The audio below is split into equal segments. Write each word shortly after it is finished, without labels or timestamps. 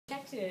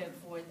Objective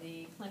for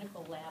the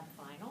clinical lab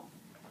final.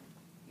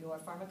 Your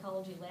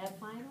pharmacology lab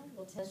final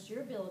will test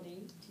your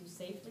ability to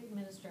safely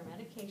administer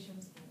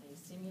medications in a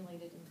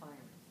simulated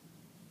environment.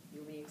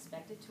 You'll be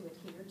expected to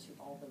adhere to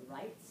all the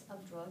rights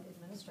of drug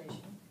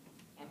administration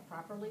and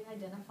properly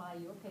identify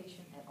your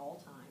patient at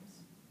all times,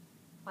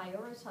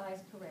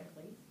 prioritize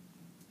correctly,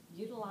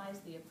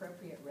 utilize the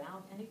appropriate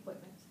route and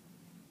equipment,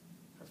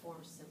 perform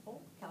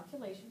simple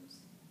calculations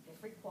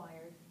if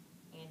required,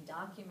 and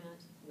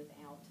document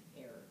without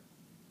error.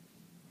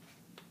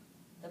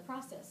 The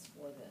process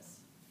for this: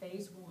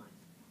 Phase 1.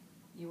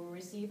 You will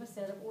receive a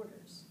set of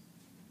orders.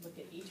 Look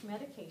at each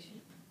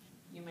medication.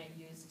 You may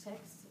use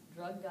text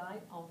drug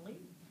guide only,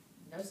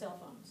 no cell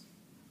phones.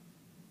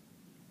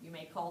 You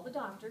may call the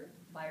doctor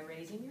by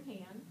raising your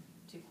hand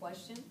to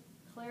question,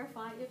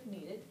 clarify if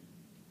needed.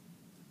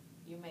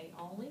 You may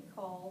only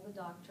call the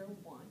doctor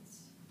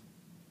once,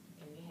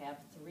 and you have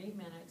 3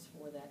 minutes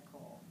for that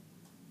call.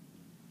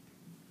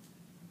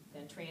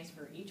 Then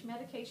transfer each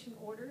medication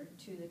order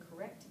to the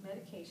correct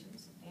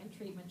medications and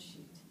treatment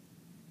sheet.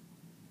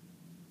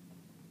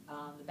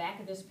 The back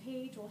of this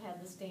page will have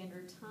the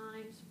standard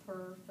times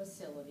per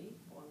facility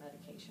for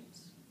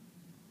medications.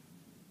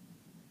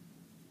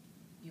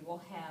 You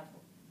will have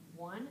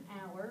 1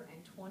 hour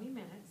and 20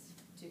 minutes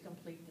to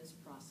complete this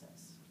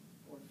process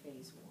for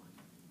Phase 1.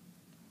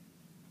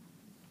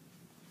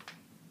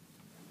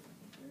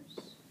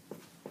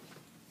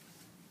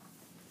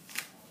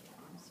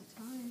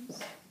 Times.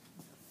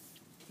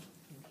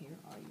 And here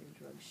are your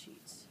drug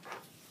sheets.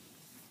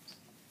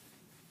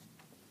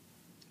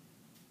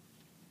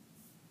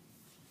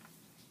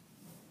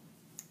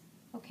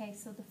 Okay,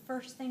 so the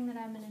first thing that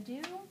I'm going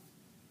to do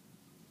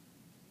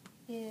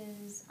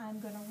is I'm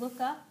going to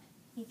look up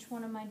each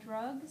one of my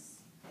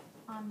drugs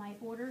on my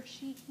order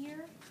sheet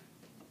here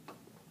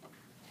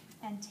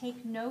and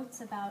take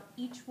notes about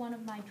each one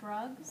of my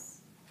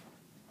drugs,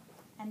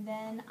 and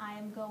then I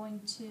am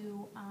going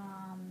to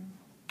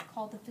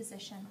call the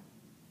physician.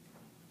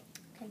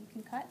 Okay, you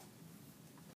can cut.